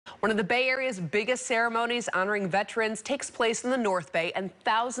One of the Bay Area's biggest ceremonies honoring veterans takes place in the North Bay, and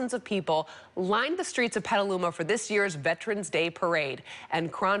thousands of people lined the streets of Petaluma for this year's Veterans Day Parade.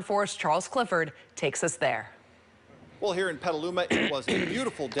 And Cron 4's Charles Clifford takes us there. Well, here in Petaluma, it was a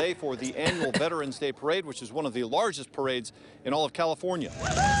beautiful day for the annual Veterans Day Parade, which is one of the largest parades in all of California.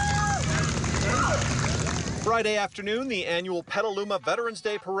 Friday afternoon, the annual Petaluma Veterans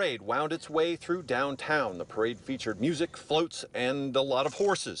Day Parade wound its way through downtown. The parade featured music, floats, and a lot of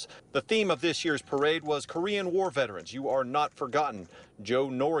horses. The theme of this year's parade was Korean War veterans. You are not forgotten. Joe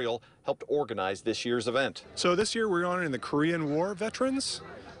Noriel helped organize this year's event. So this year we're honoring the Korean War veterans.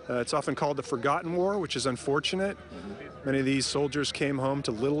 It's often called the Forgotten War, which is unfortunate. Many of these soldiers came home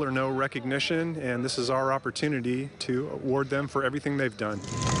to little or no recognition, and this is our opportunity to award them for everything they've done.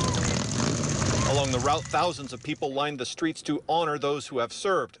 Along the route, thousands of people lined the streets to honor those who have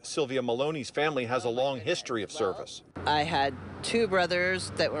served. Sylvia Maloney's family has a long history of service. I had two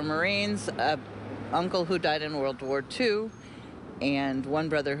brothers that were Marines, an uncle who died in World War II, and one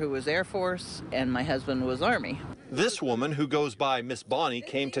brother who was Air Force, and my husband was Army. This woman, who goes by Miss Bonnie,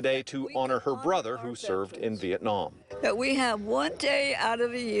 came today to honor her brother who served in Vietnam. That we have one day out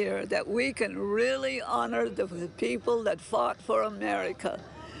of a year that we can really honor the people that fought for America,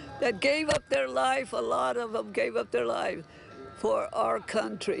 that gave up their life. A lot of them gave up their life for our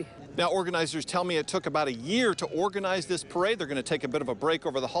country. Now, organizers tell me it took about a year to organize this parade. They're going to take a bit of a break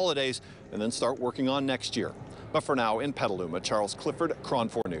over the holidays and then start working on next year. But for now, in Petaluma, Charles Clifford, Cron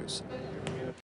 4 News.